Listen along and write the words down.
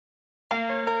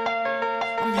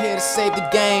I'm here to save the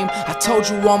game. I told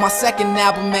you on my second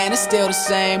album, man, it's still the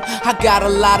same. I got a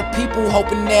lot of people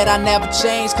hoping that I never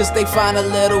change, cause they find a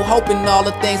little hope in all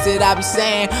the things that I be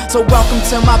saying. So welcome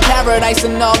to my paradise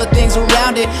and all the things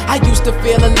around it. I used to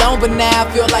feel alone, but now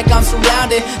I feel like I'm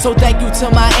surrounded. So thank you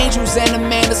to my angels and the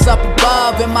man that's up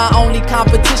above. And my only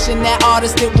competition, that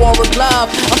artist that wore a glove.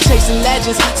 I'm chasing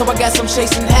legends, so I guess I'm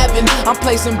chasing heaven. I'm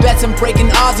placing bets and breaking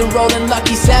odds and rolling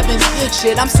lucky sevens.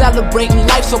 Shit, I'm celebrating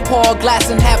life, so pour a glass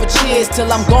and have a cheers.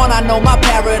 Till I'm gone, I know my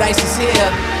paradise is here.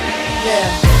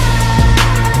 Yeah.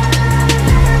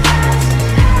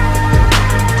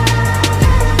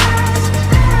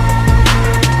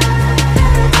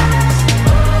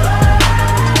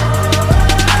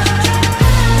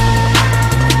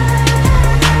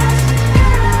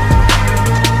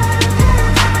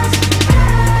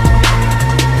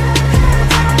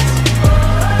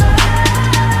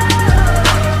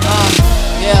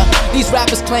 These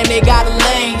rappers claim they got a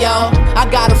lane, yo. I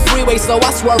got a freeway, so I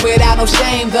swerve without no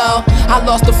shame, though. I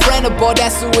lost a friend aboard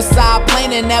that suicide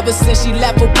plane, and ever since she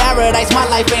left for paradise, my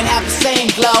life ain't have the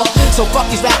same glow. So fuck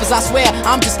these rappers, I swear,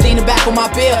 I'm just leaning back on my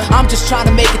beer. I'm just trying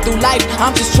to make it through life,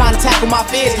 I'm just trying to tackle my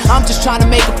fears. I'm just trying to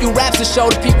make a few raps to show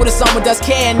the people that someone does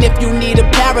care. And if you need a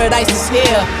paradise, it's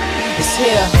here, it's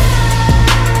here.